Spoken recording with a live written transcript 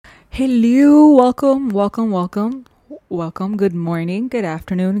Hello, welcome. Good morning, good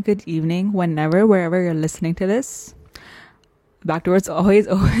afternoon, good evening, wherever you're listening to this. Back doors always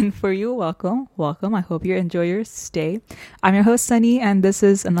open for you. Welcome. I hope you enjoy your stay. I'm your host Sunny, and this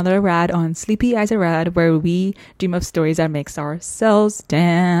is another rad on Sleepy Eyes a Rad, where we dream of stories that makes our cells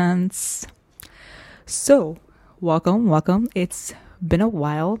dance. So, welcome. It's been a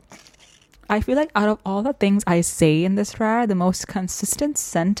while. I feel like out of all the things I say in this rad, the most consistent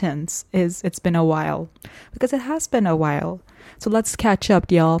sentence is "it's been a while," because it has been a while. So let's catch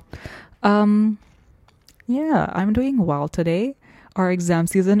up, y'all. Yeah, I'm doing well today. Our exam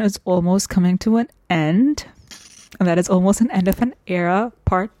season is almost coming to an end, and that is almost an end of an era,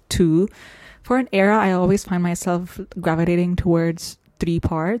 part 2. For an era, I always find myself gravitating towards 3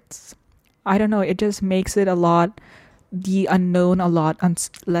 parts. I don't know, it just makes it the unknown a lot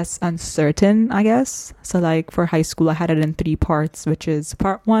less uncertain, I guess. So like for high school, I had it in 3 parts, which is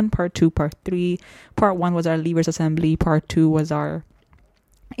part 1, part 2, part 3. Part 1 was our leavers assembly, part 2 is our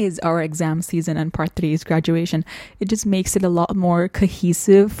exam season, and part 3 is graduation. It just makes it a lot more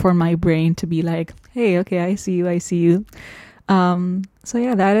cohesive for my brain to be like, hey, okay, I see you. So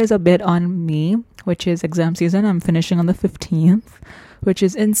yeah, that is a bit on me, which is exam season. I'm finishing on the 15th, which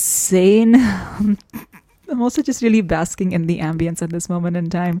is insane. I'm also just really basking in the ambience at this moment in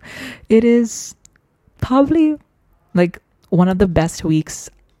time. It is probably like one of the best weeks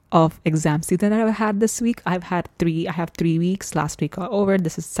of exam season that I've had this week. I have 3 weeks. Last week got over.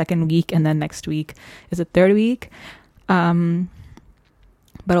 This is second week, and then next week is the third week. But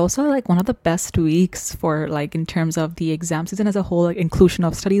also like one of the best weeks for like in terms of the exam season as a whole, like inclusion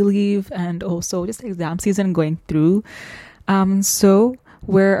of study leave and also just exam season going through. So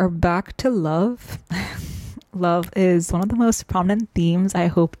we're back to love. Love is one of the most prominent themes I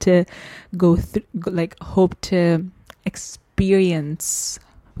hope to hope to experience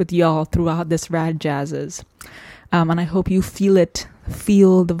with y'all throughout this rad jazzes. And I hope you feel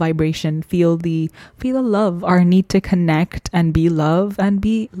the vibration, feel the love, our need to connect and be loved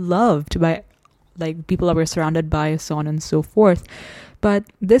by like people that we're surrounded by, so on and so forth. But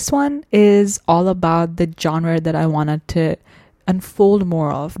this one is all about the genre that I wanted to unfold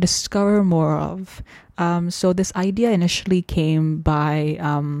more of, discover more of. So this idea initially came by,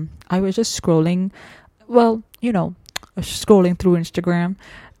 I was just scrolling through Instagram,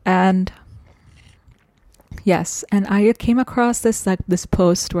 and I came across this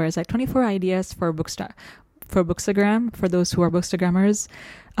post where it's like 24 ideas for Bookstagram, for those who are Bookstagrammers.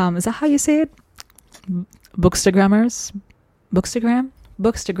 Is that how you say it? Bookstagrammers?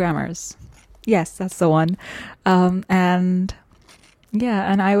 Bookstagrammers. Yes, that's the one. And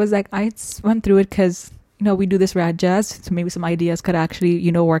I was like, I went through it because, we do this rad jazz, so maybe some ideas could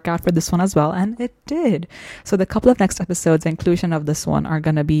actually, work out for this one as well. And it did. So the couple of next episodes, inclusion of this one, are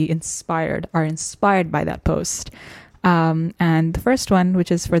going to be inspired by that post. And the first one,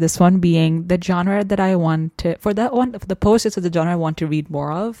 which is for this one, being the genre that I want to, for that one, for the post, it's the genre I want to read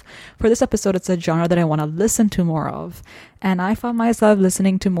more of. For this episode, it's a genre that I want to listen to more of. And I found myself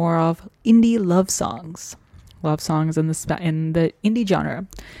listening to more of indie love songs in the indie genre.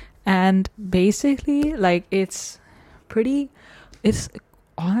 And basically, like, it's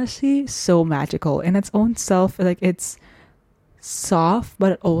honestly so magical in its own self. Like, it's soft,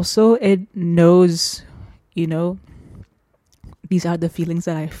 but also it knows, these are the feelings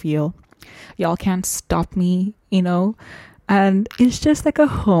that I feel. Y'all can't stop me, and it's just like a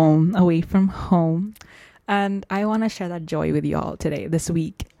home away from home. And I want to share that joy with y'all this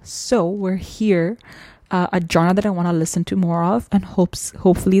week. So we're here, a genre that I want to listen to more of, and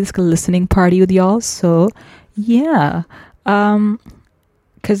hopefully this listening party with y'all. So yeah,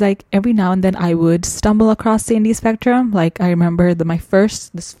 because like every now and then I would stumble across the indie spectrum. Like I remember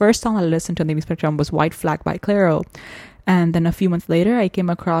this first song I listened to on the indie spectrum was White Flag by Clairo. And then a few months later, I came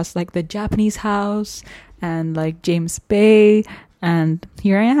across like the Japanese House and like James Bay. And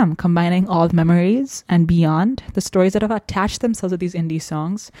here I am, combining all the memories and beyond, the stories that have attached themselves to these indie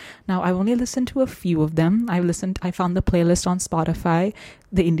songs. Now, I've only listened to a few of them. I found the playlist on Spotify,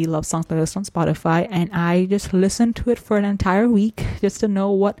 the indie love song playlist on Spotify, and I just listened to it for an entire week just to know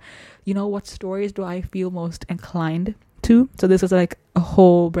what stories do I feel most inclined to. So this is like a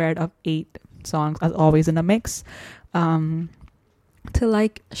whole bread of 8 songs, as always, in the mix. To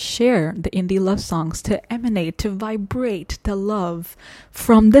like share the indie love songs, to emanate, to vibrate the love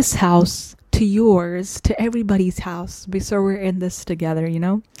from this house to yours, to everybody's house. So we're in this together,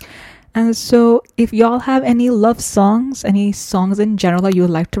 And so if y'all have any love songs, any songs in general that you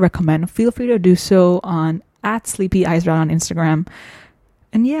would like to recommend, feel free to do so on @SleepyEyesRound on Instagram.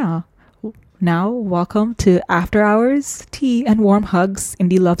 And yeah, Now, welcome to After Hours, Tea and Warm Hugs,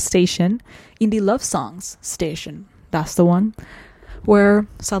 Indie Love Station, Indie Love Songs Station. That's the one. We're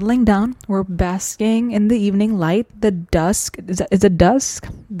settling down. We're basking in the evening light, the dusk. Is it dusk?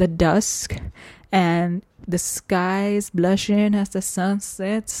 The dusk. And the sky's blushing as the sun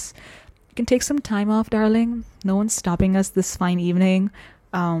sets. You can take some time off, darling. No one's stopping us this fine evening.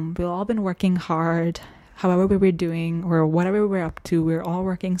 We've all been working hard. However we were doing or whatever we're up to, we're all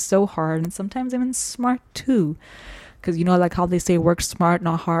working so hard and sometimes even smart too. Because you know, like how they say, work smart,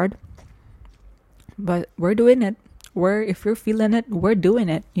 not hard. But we're doing it. If you're feeling it, we're doing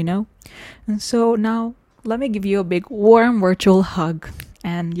it, you know? And so now, let me give you a big warm virtual hug.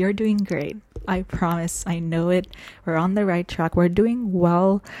 And you're doing great. I promise. I know it. We're on the right track. We're doing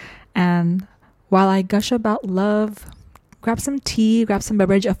well. And while I gush about love, grab some tea, grab some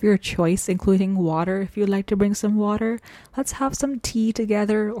beverage of your choice, including water if you'd like to bring some water. Let's have some tea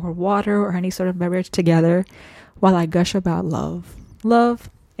together, or water, or any sort of beverage together while I gush about love. Love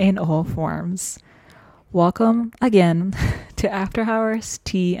in all forms. Welcome again to After Hours,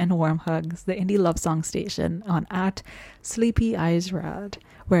 Tea and Warm Hugs, the Indie Love Song Station on at Sleepy Eyes Rad,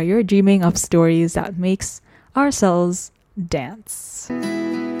 where you're dreaming of stories that makes ourselves dance.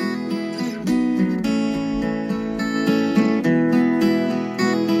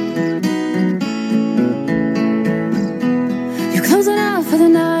 You're closing out for the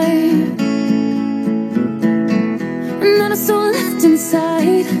night, and not a soul left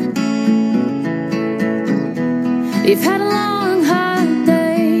inside. You've had a long, hard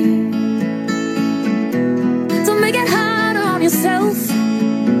day. Don't make it harder on yourself.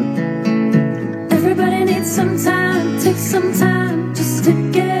 Everybody needs some time. Take some time just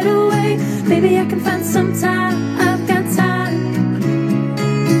to get away. Maybe I can find some time. I've got time.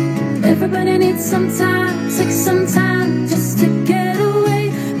 Everybody needs some time. Take some time just to get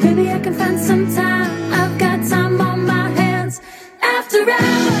away. Maybe I can find some time. I've got time on my hands. After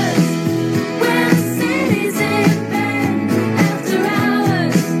hours, when the city's in.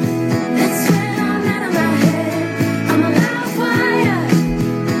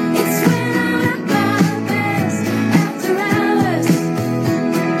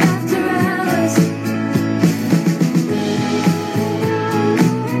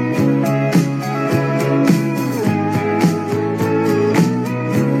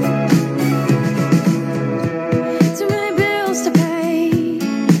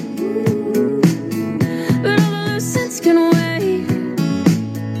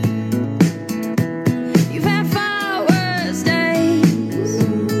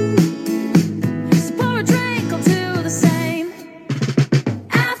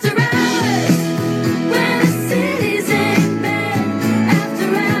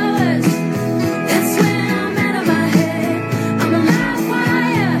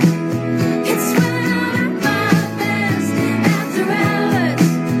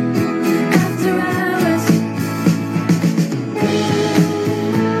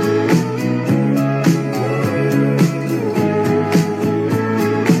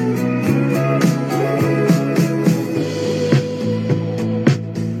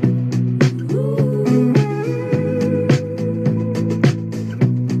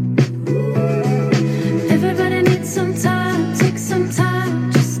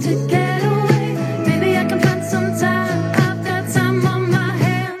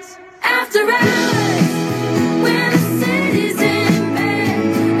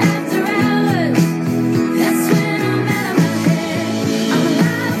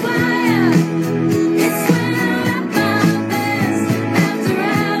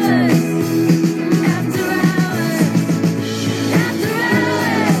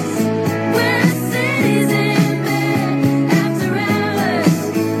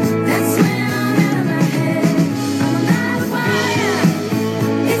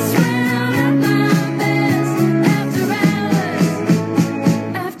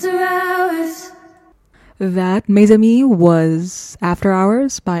 That Mezami was After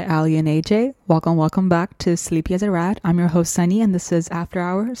Hours by Ali and AJ. Welcome back to Sleepy as a Rat. I'm your host Sunny, and this is After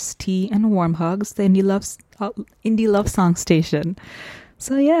Hours, Tea and Warm Hugs, the Indie Love Song Station.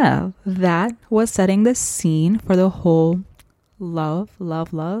 So yeah, that was setting the scene for the whole love.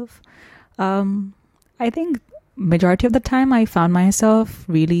 I think majority of the time I found myself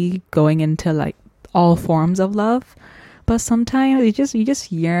really going into like all forms of love. But sometimes you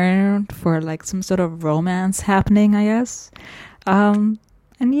just yearn for like some sort of romance happening, I guess. And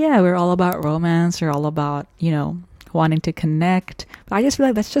yeah, we're all about romance. We're all about, wanting to connect. But I just feel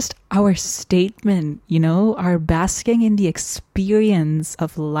like that's just our statement, our basking in the experience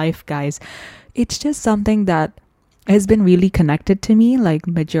of life, guys. It's just something that has been really connected to me. Like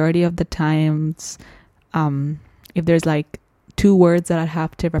majority of the times, if there's like two words that I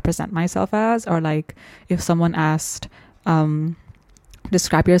have to represent myself as, or like if someone asked,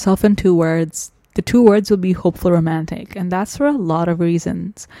 describe yourself in two words, the two words would be hopeful romantic. And that's for a lot of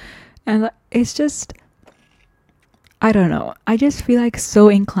reasons. And it's just, I don't know. I just feel like so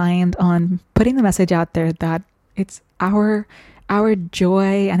inclined on putting the message out there that it's our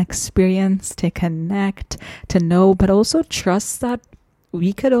joy and experience to connect, to know, but also trust that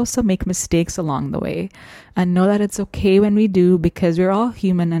we could also make mistakes along the way, and know that it's okay when we do, because we're all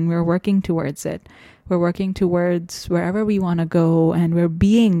human and we're working towards it. We're working towards wherever we want to go, and we're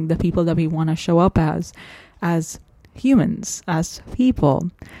being the people that we want to show up as humans, as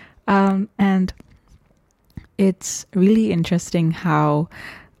people. And it's really interesting how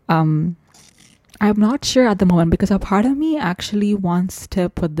I'm not sure at the moment, because a part of me actually wants to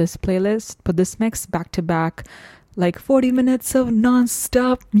put this mix back to back, like 40 minutes of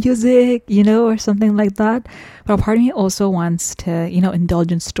non-stop music, or something like that. But a part of me also wants to,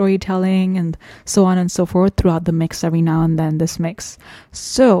 indulge in storytelling and so on and so forth throughout the mix every now and then, this mix.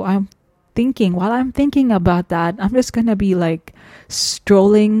 So while I'm thinking about that, I'm just going to be like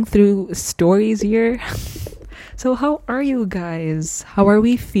strolling through stories here. So how are you guys? How are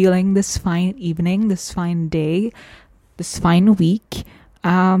we feeling this fine evening, this fine day, this fine week?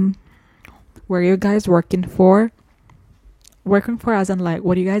 Where are you guys working for? Working for as in like,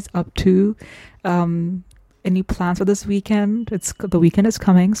 what are you guys up to? Any plans for this weekend? The weekend is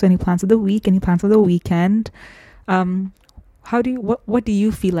coming, so any plans of the week, any plans of the weekend? What do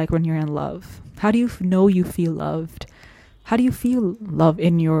you feel like when you're in love? How do you know you feel loved? How do you feel love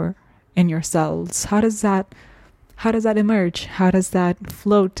in your cells? How does that emerge? How does that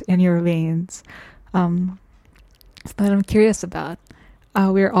float in your veins? So that I'm curious about.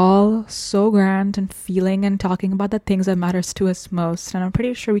 We're all so grand and feeling and talking about the things that matters to us most, and I'm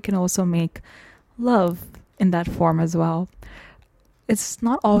pretty sure we can also make love in that form as well. It's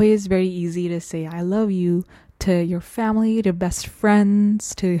not always very easy to say I love you to your family, to best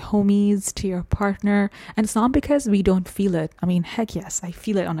friends, to homies, to your partner, and it's not because we don't feel it. I mean, heck yes, I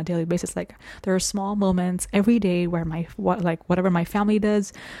feel it on a daily basis. Like there are small moments every day where whatever my family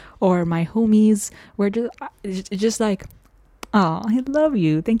does or my homies, it's just like, oh, I love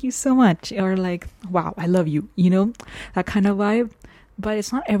you, thank you so much, or like, wow, I love you, that kind of vibe. But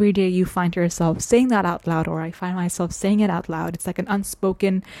it's not every day you find yourself saying that out loud, or I find myself saying it out loud. It's like an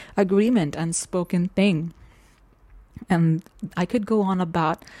unspoken agreement, unspoken thing. And I could go on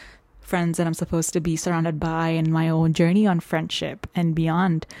about friends that I'm supposed to be surrounded by and my own journey on friendship and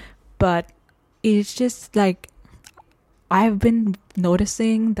beyond, but it's just like I've been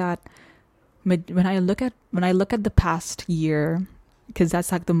noticing that when I look at the past year, because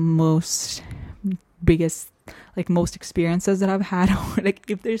that's like the most experiences that I've had. Like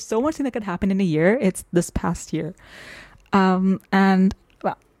if there's so much thing that could happen in a year, it's this past year.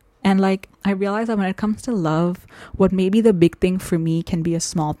 And like I realize that when it comes to love, what may be the big thing for me can be a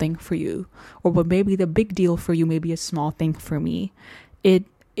small thing for you, or what may be the big deal for you may be a small thing for me.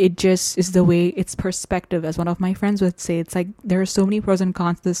 It just is the way it's perspective, as one of my friends would say. It's like there are so many pros and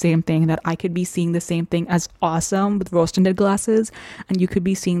cons to the same thing that I could be seeing the same thing as awesome with rose-tinted glasses, and you could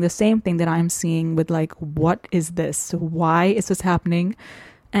be seeing the same thing that I'm seeing with like, what is this? Why is this happening?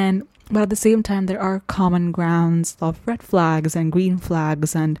 But at the same time, there are common grounds of red flags and green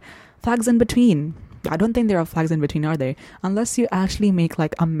flags and flags in between. I don't think there are flags in between, are there? Unless you actually make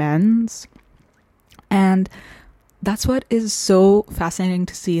like amends. And that's what is so fascinating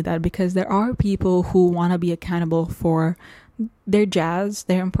to see, that because there are people who want to be accountable for their jazz,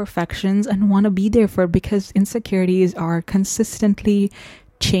 their imperfections, and want to be there for it, because insecurities are consistently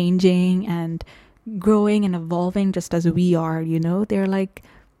changing and growing and evolving just as we are, they're like,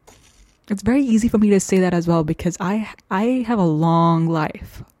 it's very easy for me to say that as well, because I have a long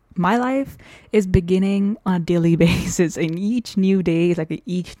life. My life is beginning on a daily basis, and each new day is like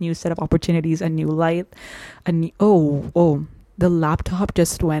each new set of opportunities, a new light, the laptop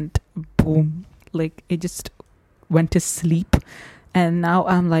just went boom, like it just went to sleep, and now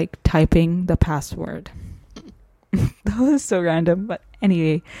I'm like typing the password. That was so random, but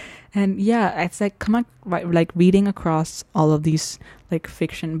anyway. And yeah, it's like like reading across all of these like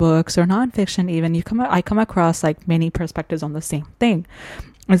fiction books or non-fiction even, I come across like many perspectives on the same thing.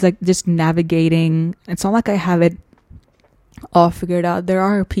 It's like just navigating. It's not like I have it all figured out. There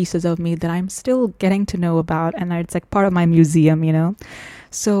are pieces of me that I'm still getting to know about, and it's like part of my museum,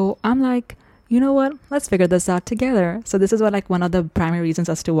 So I'm like, you know what? Let's figure this out together. So this is what like one of the primary reasons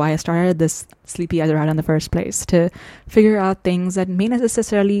as to why I started this Sleepy Eyes Route in the first place, to figure out things that may not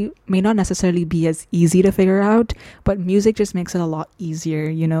necessarily be as easy to figure out, but music just makes it a lot easier,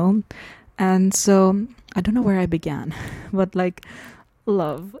 you know? And so I don't know where I began, but like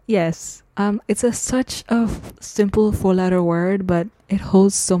love. Yes. It's such a simple 4-letter word, but it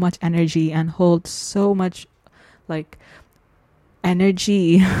holds so much energy and holds so much like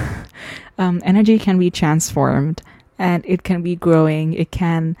energy. Energy can be transformed and it can be growing. It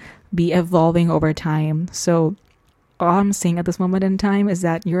can be evolving over time. So all I'm saying at this moment in time is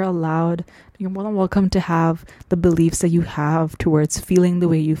that you're more than welcome to have the beliefs that you have towards feeling the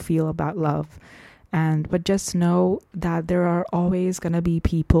way you feel about love. But just know that there are always going to be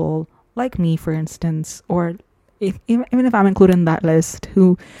people like me, for instance, or even if I'm included in that list,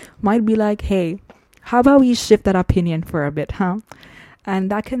 who might be like, hey, how about we shift that opinion for a bit, huh?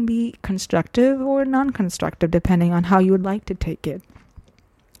 And that can be constructive or non-constructive depending on how you would like to take it.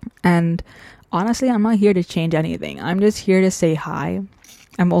 And honestly, I'm not here to change anything. I'm just here to say hi.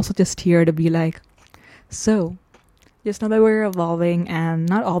 I'm also just here to be like, so just know that we're evolving, and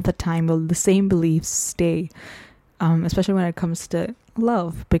not all the time will the same beliefs stay, especially when it comes to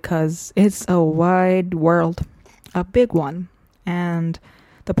love, because it's a wide world, a big one. And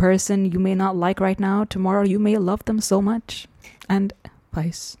the person you may not like right now, tomorrow you may love them so much, and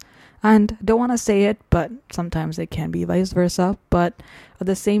vice. And don't want to say it, but sometimes it can be vice versa. But at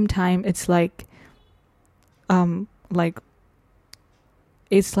the same time, it's like I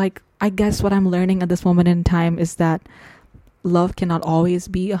guess what I'm learning at this moment in time is that love cannot always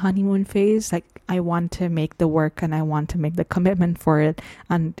be a honeymoon phase. Like, I want to make the work and I want to make the commitment for it,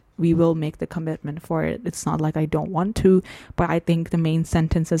 and we will make the commitment for it. It's not like I don't want to, but I think the main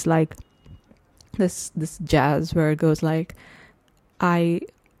sentence is like this jazz where it goes like,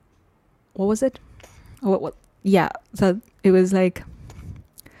 what was it? What? Yeah. So it was like,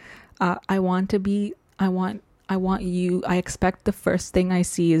 I want you, I expect the first thing I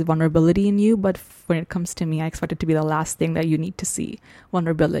see is vulnerability in you, but when it comes to me, I expect it to be the last thing that you need to see,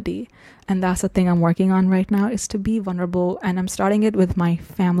 vulnerability. And that's the thing I'm working on right now, is to be vulnerable. And I'm starting it with my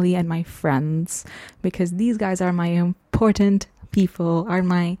family and my friends, because these guys are my important people, are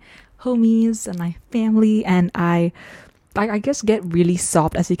my homies and my family. And I guess get really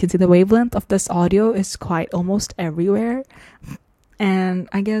soft. As you can see, the wavelength of this audio is quite almost everywhere. And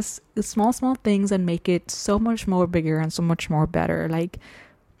I guess the small things that make it so much more bigger and so much more better. Like,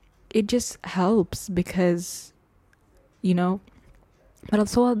 it just helps because, you know, but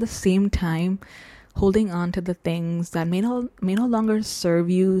also at the same time, holding on to the things that may no longer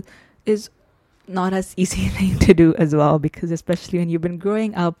serve you is not as easy thing to do as well, because especially when you've been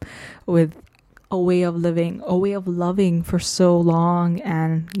growing up with a way of living, a way of loving for so long,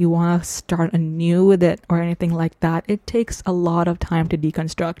 and you want to start anew with it or anything like that, it takes a lot of time to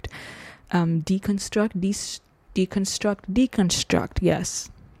deconstruct. Deconstruct.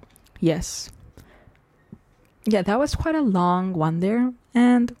 Yes. Yeah, that was quite a long one there.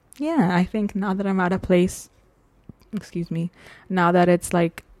 And yeah, I think now that I'm at a place, now that it's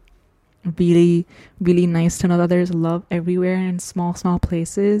like really, really nice to know that there's love everywhere in small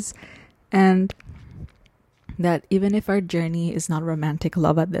places. And that even if our journey is not romantic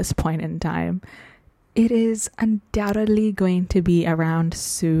love at this point in time, it is undoubtedly going to be around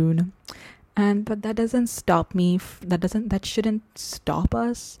soon. But that doesn't stop me. That shouldn't stop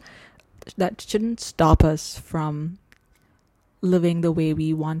us. That shouldn't stop us from living the way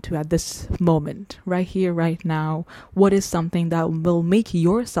we want to at this moment, right here, right now. What is something that will make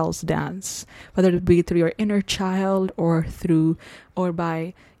yourselves dance, whether it be through your inner child or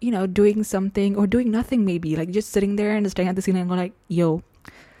by, you know, doing something or doing nothing, maybe like just sitting there and staring at the ceiling and going like, yo,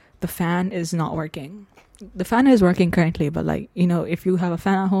 the fan is not working. The fan is working currently, but like, you know, if you have a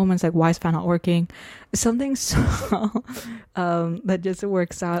fan at home and it's like, why is fan not working? Something small that just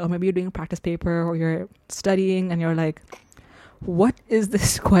works out. Or maybe you're doing a practice paper or you're studying and you're like, what is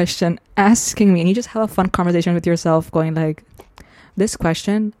this question asking me? And you just have a fun conversation with yourself going like, this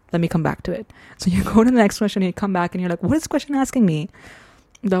question, let me come back to it. So you go to the next question and you come back and you're like, what is this question asking me?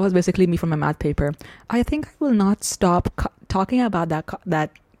 That was basically me from my math paper. I think I will not stop talking about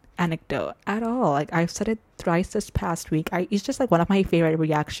that anecdote at all. Like, I've said it thrice this past week. It's just like one of my favorite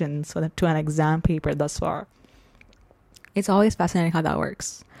reactions to an exam paper thus far. It's always fascinating how that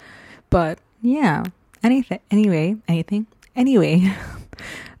works. But yeah, anyway,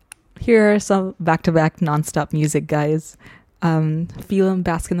 here are some back-to-back non-stop music, guys. Feel and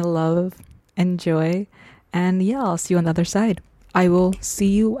bask in the love, enjoy, and yeah, I'll see you on the other side. I will see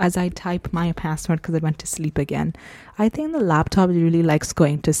you as I type my password because I went to sleep again. I think the laptop really likes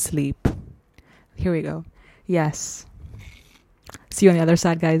going to sleep. Here we go. Yes. See you on the other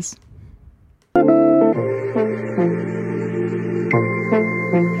side, guys.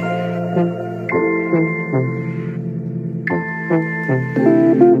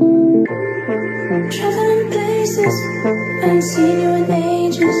 Traveling places, I ain't seen you in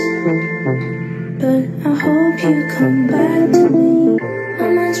ages, but I hope you come back to me. My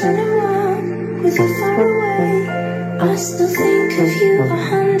mind's running wild with you far away. I still think of you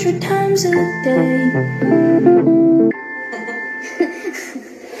 100 times a day.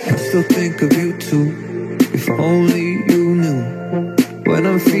 I still think of you too, if only you knew. When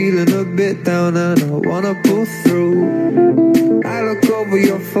I'm feeling a bit down and I wanna pull through, I look over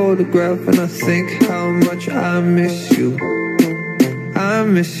your photograph and I think how much I miss you. I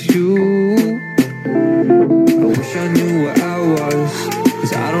miss you. I wish I knew where I was,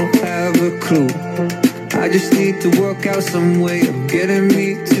 'cause I don't have a clue. I just need to work out some way of getting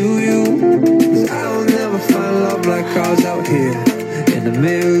me to you, 'cause I'll never find love like ours out here in a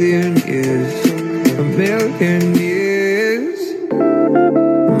million years. A million years.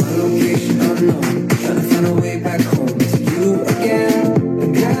 My location unknown, trying to find a way back home to you again. I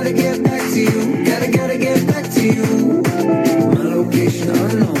gotta get back to you, gotta get back to you. My location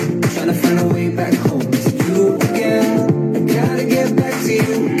unknown, trying to find a way back home to you again. I gotta get back to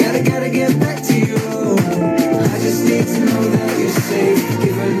you, gotta get back to you. I just need to know that you're safe,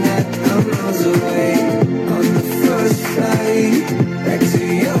 given that I'm miles away. On the first flight back to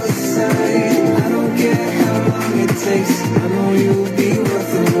your side, I don't care how long it takes, I know you'll be worth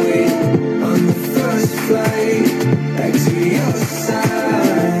the wait. On the first flight back to your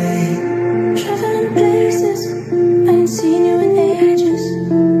side. Traveling places, I ain't seen you in ages,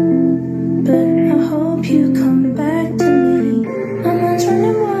 but I hope you come back to me. My mind's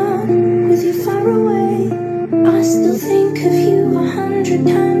running wild with you far away. I still think of you 100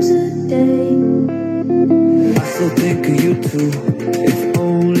 times a day. I still think of you too, if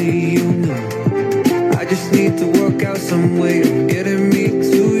only you knew. I just need to work out some way of getting me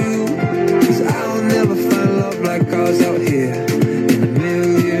to you, 'cause I'll never find love like ours out here in a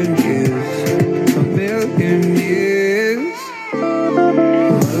million years. A million years.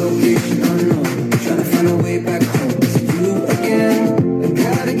 My location unknown, trying to find a way back home to you again. I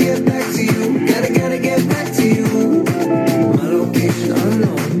gotta get back to you, gotta get back to you. My location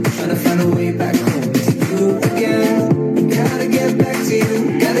unknown, trying to find a way back home to you again. I gotta get back to you,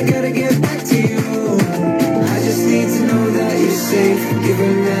 gotta get back to you. I just need to know that you're safe,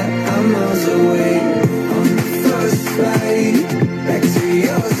 given that I'm miles away. On the first flight back to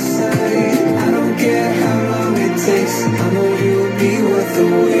your side, I don't care how long it takes, I know you'll be worth the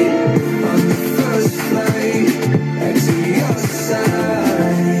wait. On the first flight back to your side.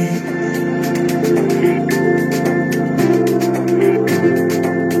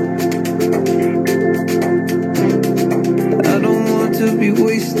 I don't want to be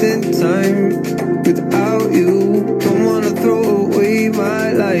wasting time without you. Don't wanna throw away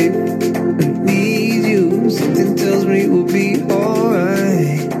my life. I need you. Something tells me we'll be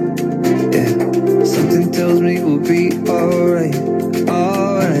alright. Yeah, something tells me we'll be alright.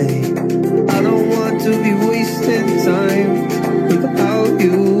 Alright. I don't want to be wasting time without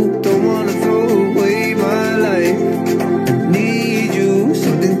you. Don't wanna throw away my life. I need you.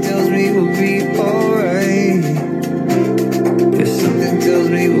 Something tells me we'll be alright. Yeah, something tells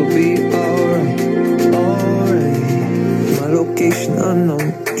me we'll be alright. Alright. My location unknown,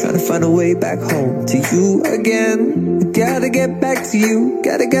 trying to find a way back home to you again. I gotta get back to you,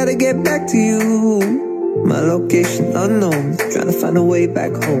 gotta get back to you. My location unknown, trying to find a way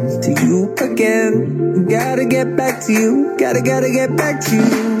back home to you again. I gotta get back to you, gotta get back to you.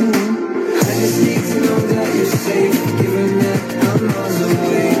 I just need to know that you're safe, given that I'm miles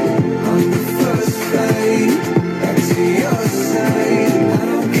away. On the first flight back to your side, I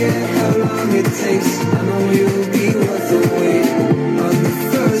don't care how long it takes, I know you'll be worth the wait. On the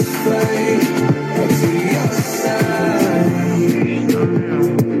first flight back to your side.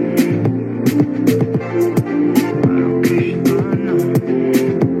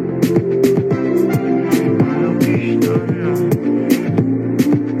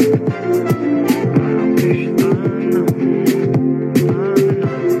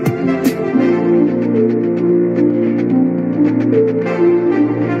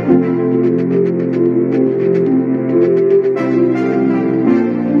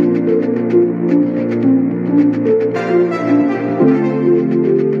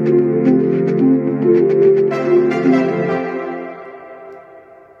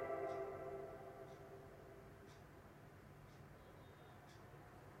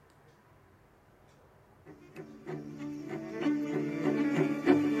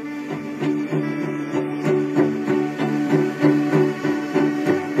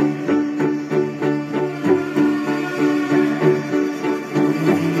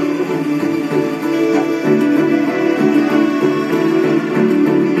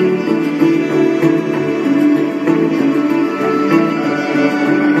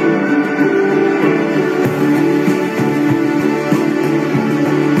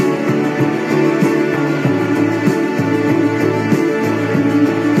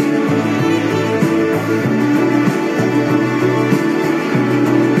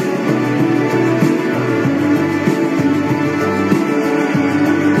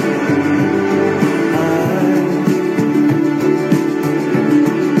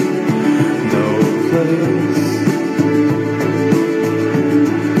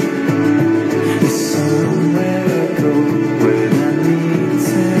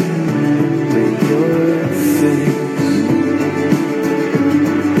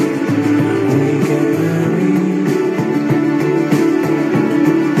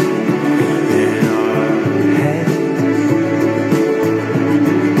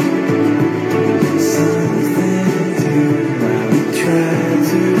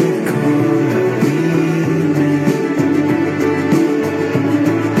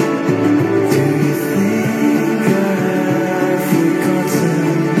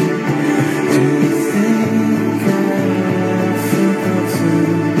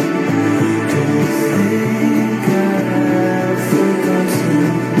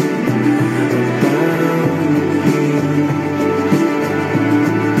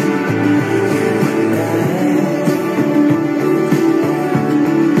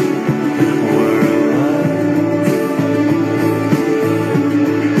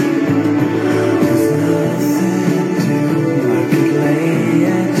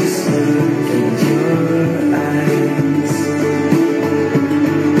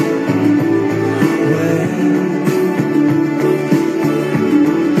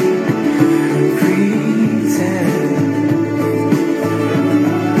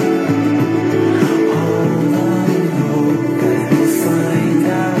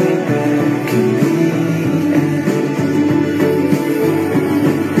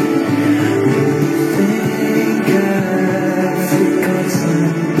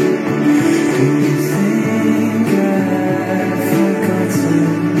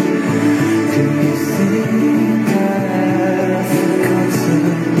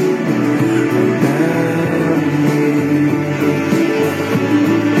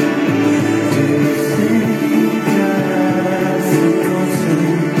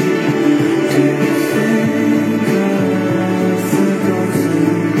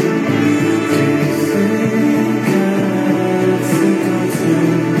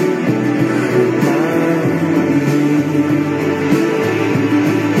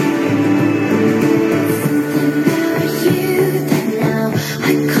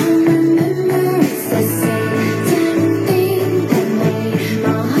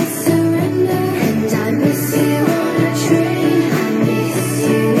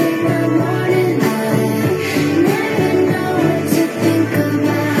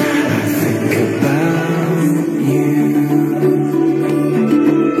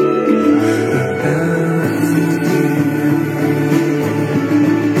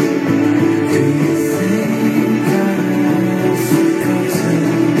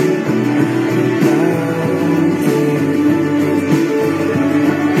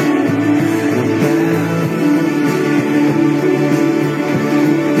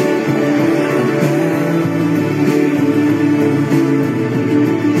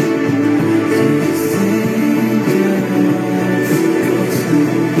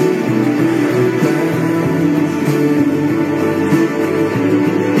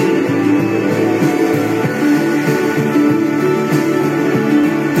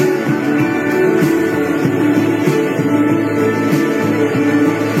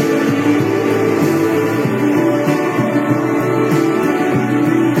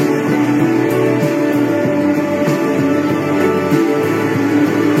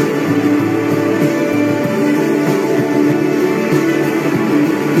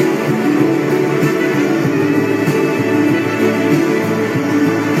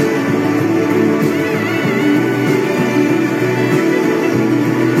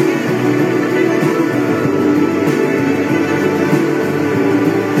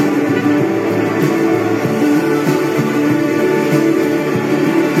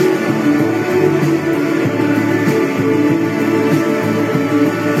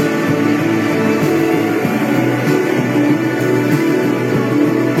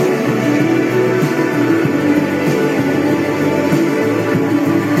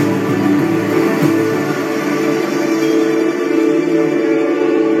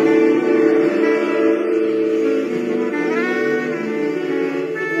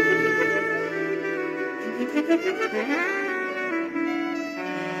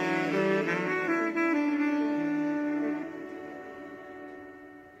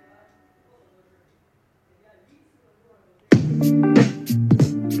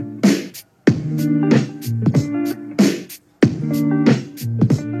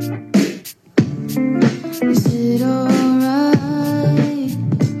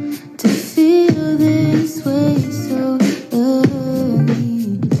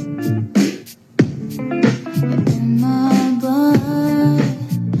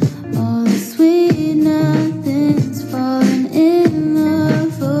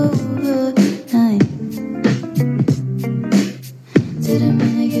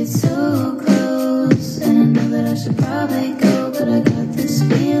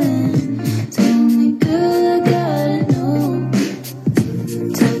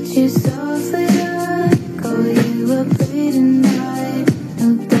 you softly, I call you up late at night.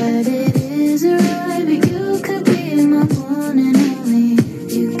 Know that it isn't right, but you could be my one and only.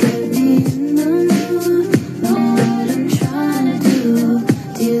 You get me in the mood, know what I'm trying to do.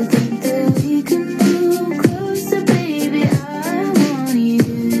 Do you think that we can move closer, baby? I want you.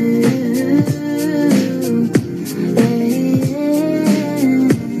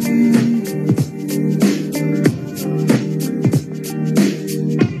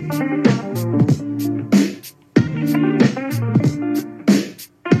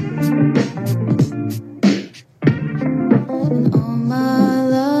 And all my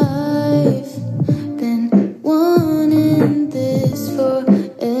life, been wanting this forever.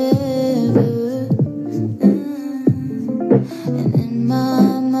 And in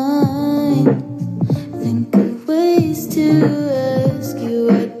my mind, think of ways to ask you.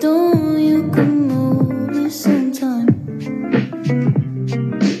 Why don't you come over sometime?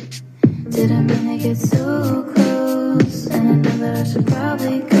 Did I mean to get so close? And I know that I should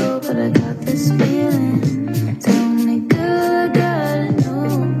probably go, but I got this feeling. Tell me, girl, I gotta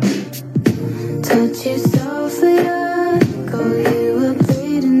know. Touch you softly, I call you up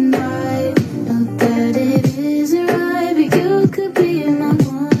late at night. Know that it isn't right, but you could be my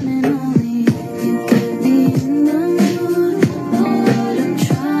one and only. You get me in the mood, know what I'm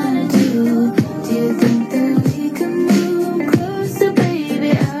trying to do. Do you think that we can move closer,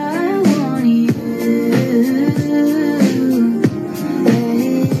 baby? I want you.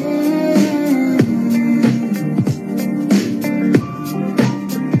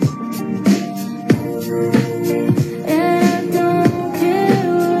 And I don't care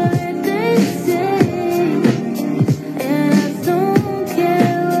what they say. And I don't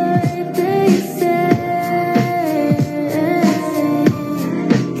care what they say.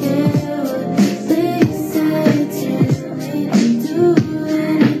 Care what they say to me. I'm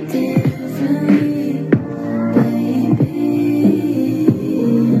doing it differently, baby.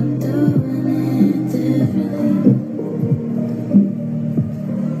 I'm doing it differently.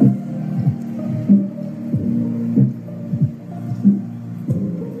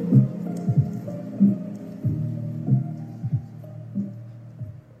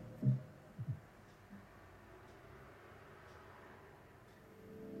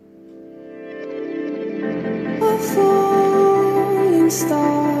 A falling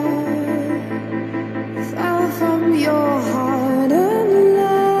star fell from your heart and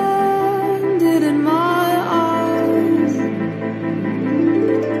landed in my arms.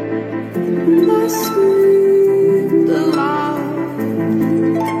 I screamed aloud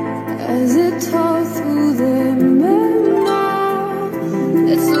as it tore through them, and now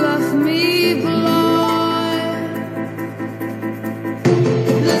it's left me blind.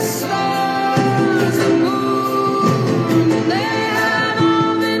 The stars and moon, they have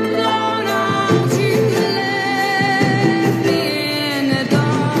all been blown out. You left me in the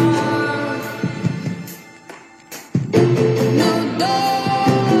dark. No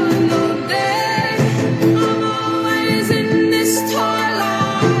dawn, no day. I'm always in this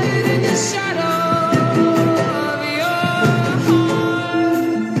twilight, in the shadow of your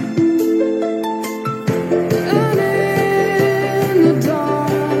heart. And in the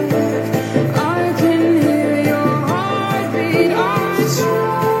dark, I can hear your heartbeat. I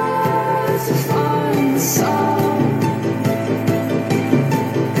try to find some,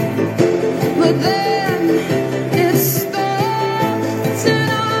 but then it stopped, and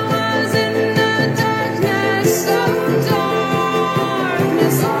I was in the darkness. So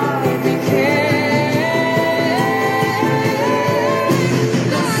darkness I became.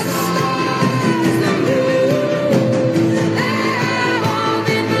 The stars, the moon, they have all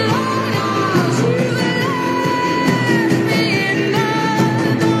been blown out. You left me in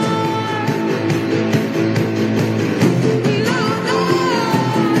the dark. No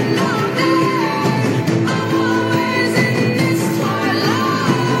dawn, no day. I'm always in this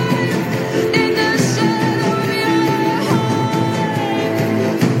twilight, in the shadow of your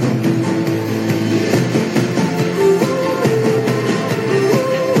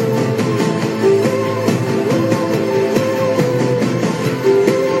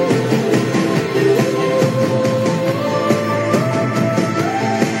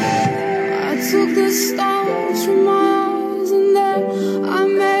I took the stars from my eyes, and then I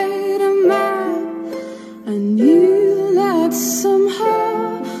made a map. I knew that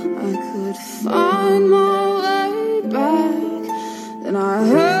somehow I could find my way back. Then I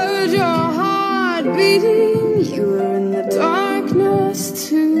heard your heart beating. You were in the darkness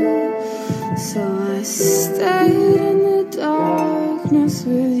too, so I stayed in the darkness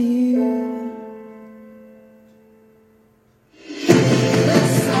with you. The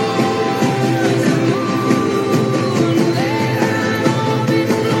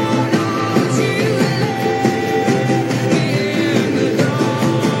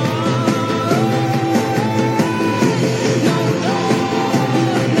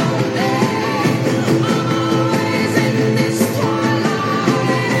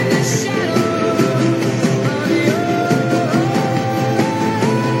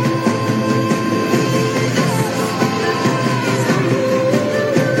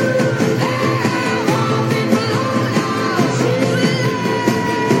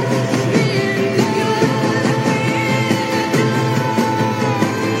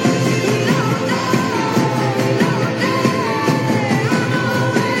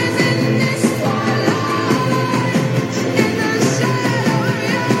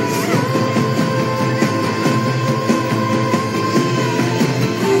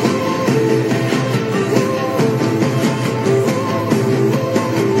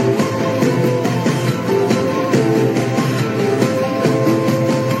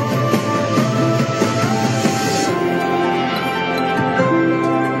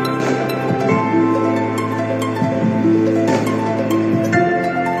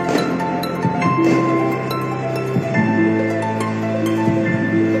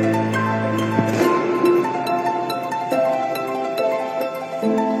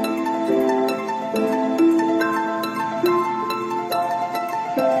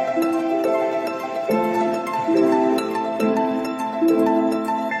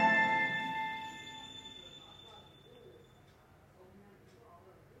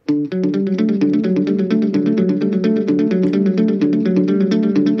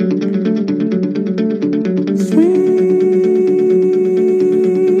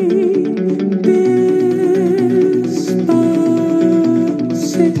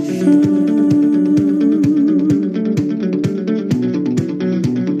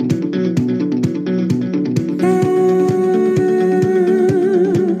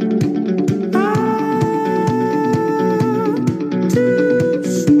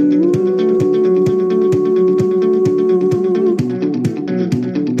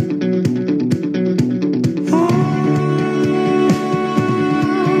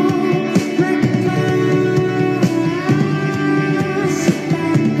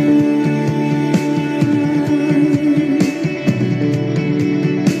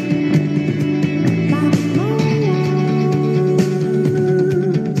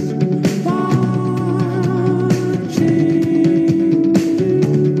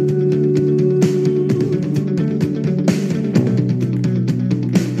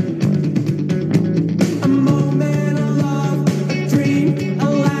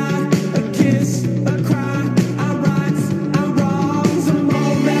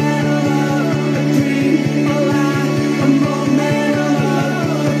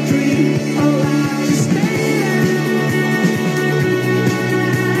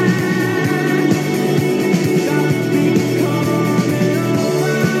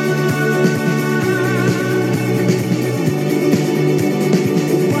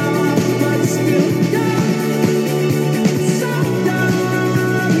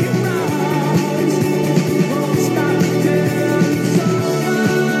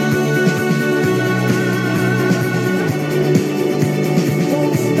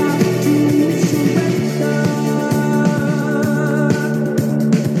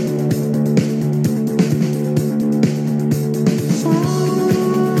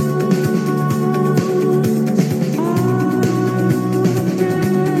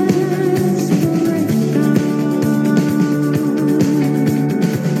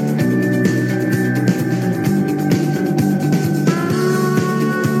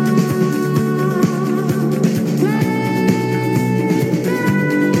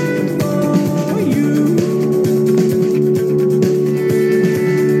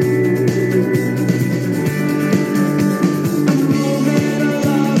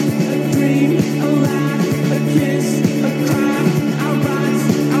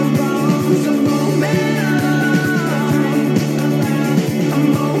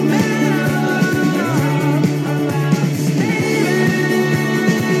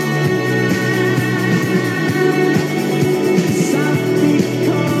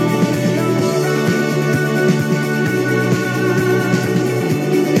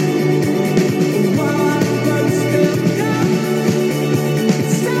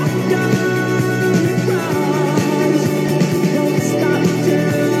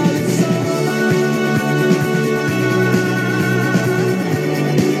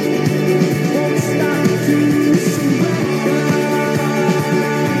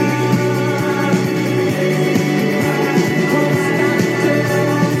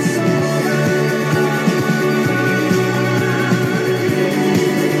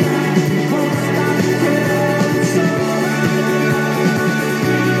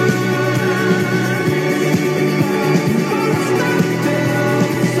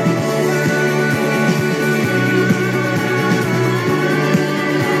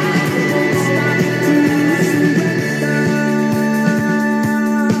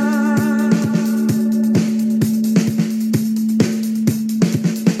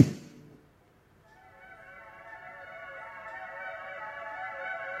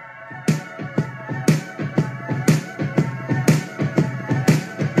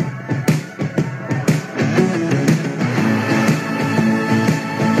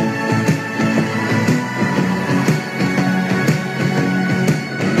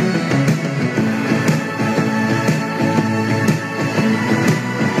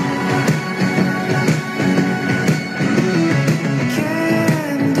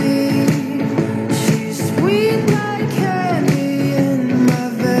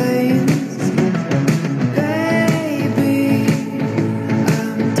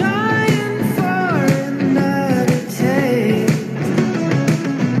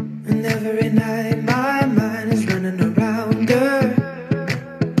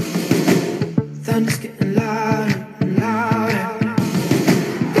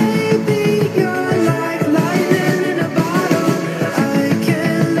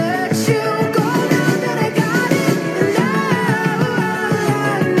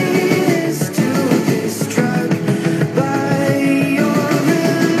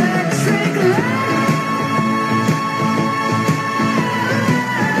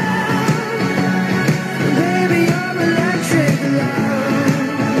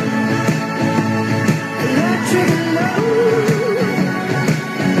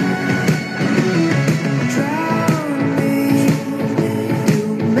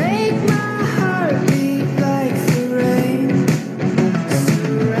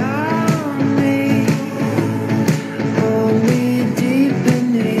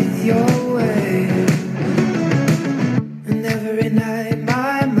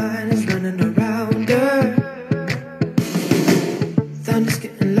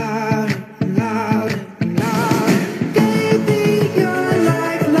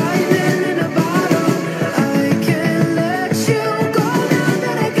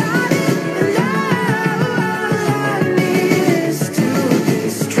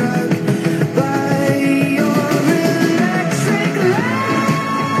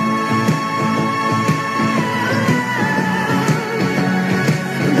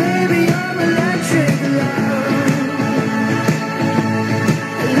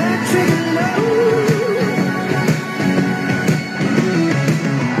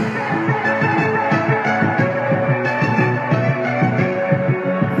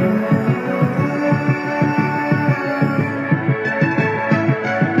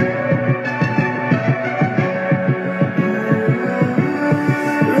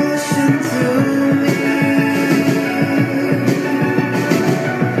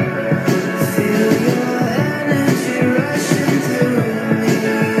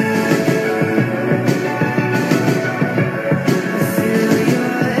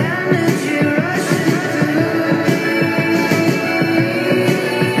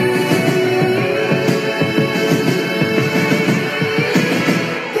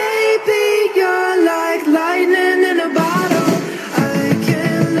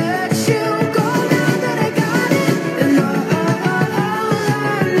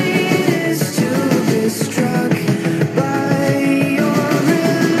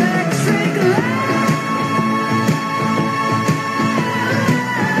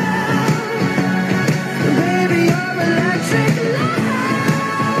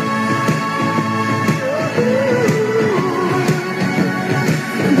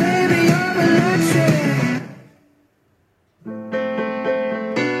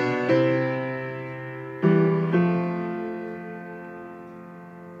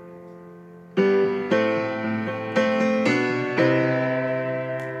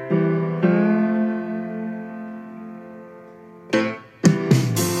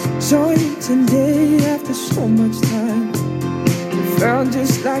felt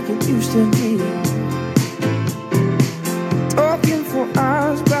just like it used to be. Talking for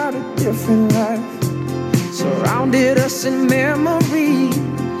hours about a different life, surrounded us in memory.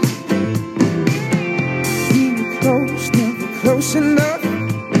 We were close, never close enough.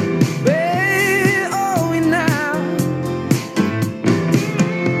 Where are we now?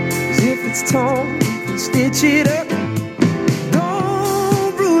 As if it's torn, we can stitch it up.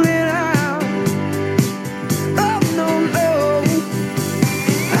 Don't rule it out. Oh no, no.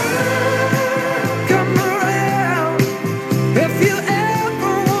 Come around if you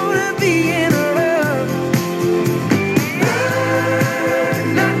ever wanna be in love.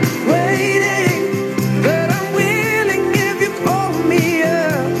 I'm not waiting, but I'm willing if you call me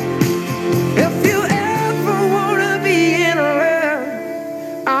up. If you ever wanna be in love,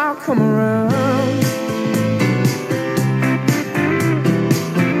 I'll come around.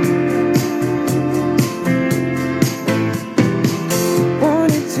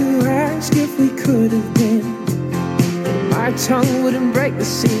 Wanted to ask if we could have been. My tongue wouldn't break the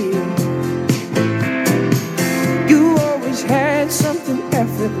seal. You always had something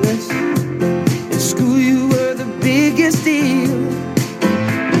effortless. In school you were the biggest deal.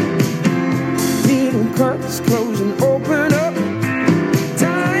 Little curtains close and open up.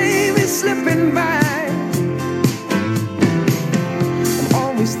 Time is slipping by. I'm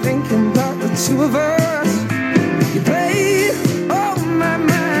always thinking about the two of us. You play on my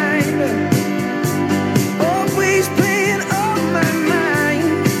mind. Always playing on my mind.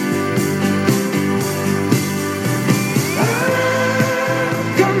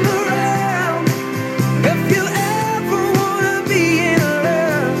 Come around if you ever wanna be in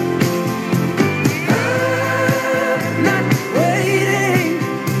love. I'm not waiting,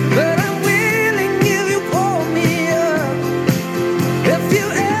 but I'm willing if you call me up. If you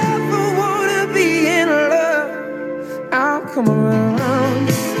ever wanna be in love, I'll come around.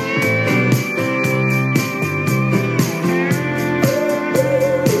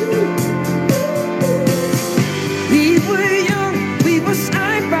 We were young, we were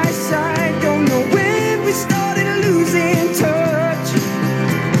side by side. Don't know when we started losing touch.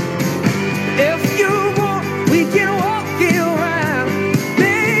 If you want, we can walk it around.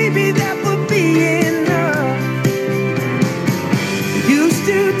 Maybe that would be enough. Used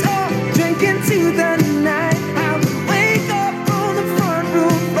to talk, drinking to the night. I would wake up on the front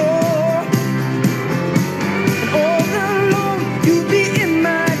room floor. And all alone, you'd be in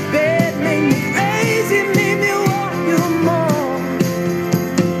my bed. Made me crazy, made me want you more.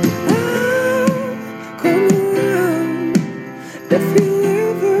 Come around if you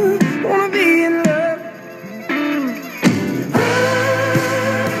ever wanna be in love. I'm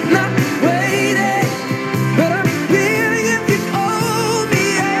not waiting, but I'm feeling if you call me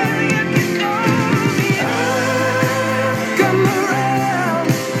Come around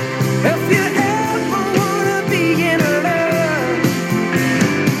if you ever wanna be in love.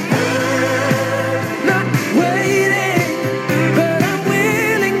 I'm not waiting, but I'm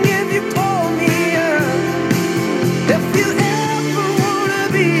willing if you call me up. If you ever wanna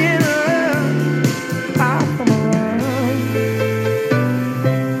be in love, I'll come around.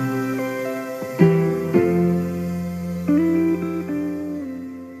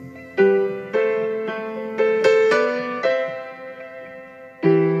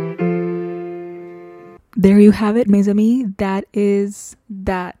 There you have it, mes amis. That is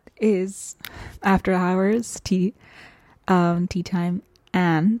After Hours tea time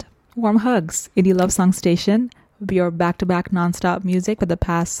and warm hugs. Indie Love Song Station. Your back-to-back non-stop music for the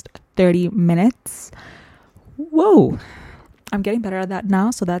past 30 minutes. Whoa, I'm getting better at that now.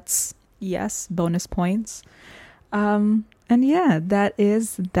 So that's yes, bonus points. And yeah, that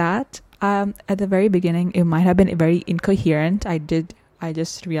is that. At the very beginning, it might have been very incoherent. I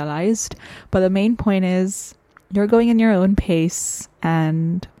just realized. But the main point is you're going in your own pace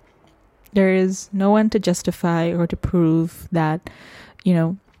and there is no one to justify or to prove that, you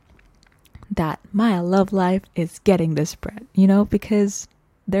know, that my love life is getting this spread, you know, because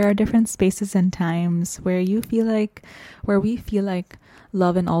there are different spaces and times where we feel like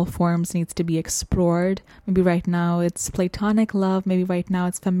love in all forms needs to be explored. Maybe right now it's platonic love. Maybe right now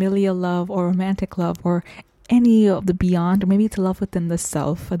it's familial love or romantic love or any of the beyond, or maybe it's love within the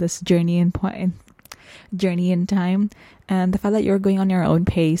self for this journey in time. And the fact that you're going on your own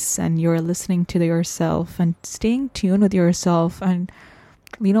pace and you're listening to yourself and staying tuned with yourself and,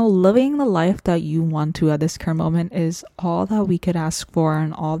 you know, living the life that you want to at this current moment is all that we could ask for,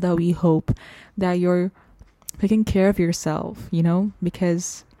 and all that we hope that you're taking care of yourself, you know,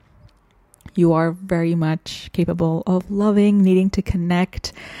 because you are very much capable of loving, needing to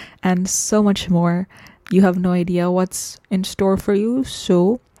connect, and so much more. You have no idea what's in store for you.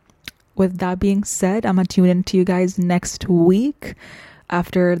 So with that being said, I'm going to tune in to you guys next week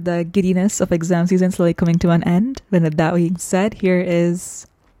after the giddiness of exam season slowly coming to an end. Then with that being said, here is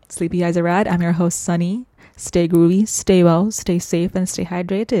Sleepy Eyes Are Rad. I'm your host, Sunny. Stay groovy, stay well, stay safe, and stay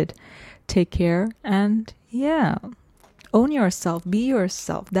hydrated. Take care, and yeah, own yourself, be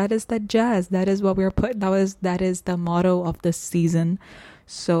yourself. That is the jazz. That is what we're put. That is the motto of this season.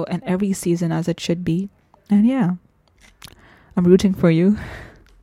 So, and every season as it should be. And yeah, I'm rooting for you.